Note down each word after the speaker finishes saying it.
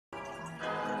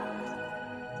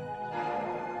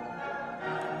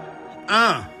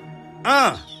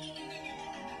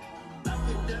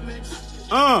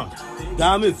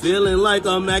Got me feeling like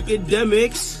I'm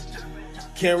Akademiks.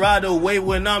 Can't ride away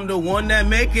when I'm the one that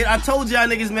make it. I told y'all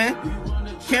niggas, man.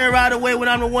 Can't ride away when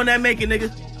I'm the one that make it, nigga.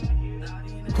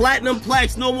 Platinum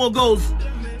plaques, no more ghosts.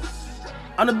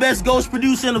 I'm the best ghost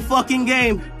producer in the fucking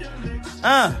game.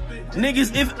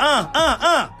 Niggas, if,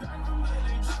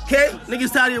 Okay,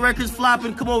 niggas tired of your records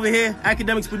flopping, come over here.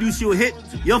 Akademiks produce you a hit.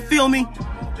 You feel me?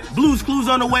 Blues Clues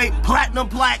on the way. Platinum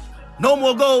plaque. No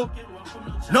more gold.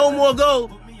 No more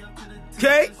gold.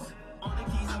 Okay?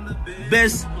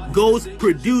 Best ghost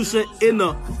producer in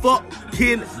the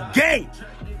fucking game.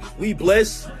 We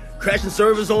blessed. Crashing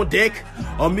servers on deck.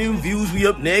 A million views, we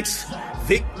up next.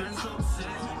 Vic.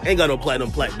 Ain't got no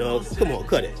platinum plaque, dog. Come on,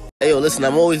 cut it. Hey, yo, listen,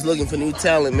 I'm always looking for new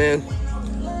talent, man.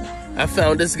 I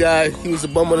found this guy. He was a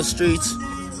bum on the streets.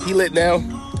 He lit now.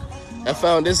 I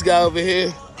found this guy over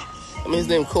here. I mean, his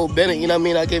name Cole Bennett. You know what I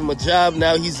mean? I gave him a job.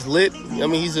 Now he's lit. I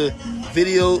mean, he's a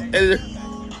video editor.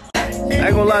 I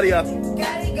ain't gonna lie to y'all.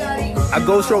 I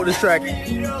ghostwrote this track.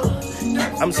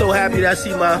 I'm so happy that I see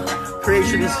my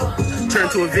creations turn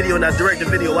to a video and I direct the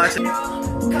video. Watch it.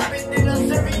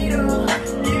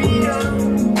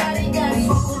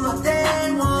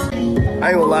 I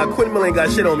ain't gonna lie, Quentin Miller ain't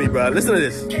got shit on me, bro. Listen to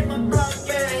this.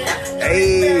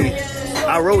 Hey,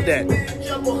 I wrote that.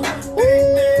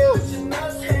 Woo.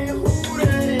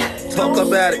 Talk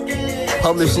about it.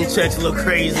 Publishing checks look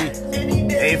crazy.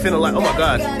 Ain't finna lie. Oh my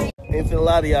God. Ain't finna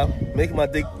lie to y'all. Making my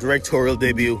directorial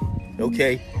debut.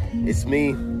 Okay, it's me,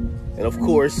 and of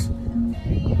course,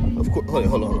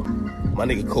 hold on. My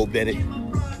nigga Cole Bennett.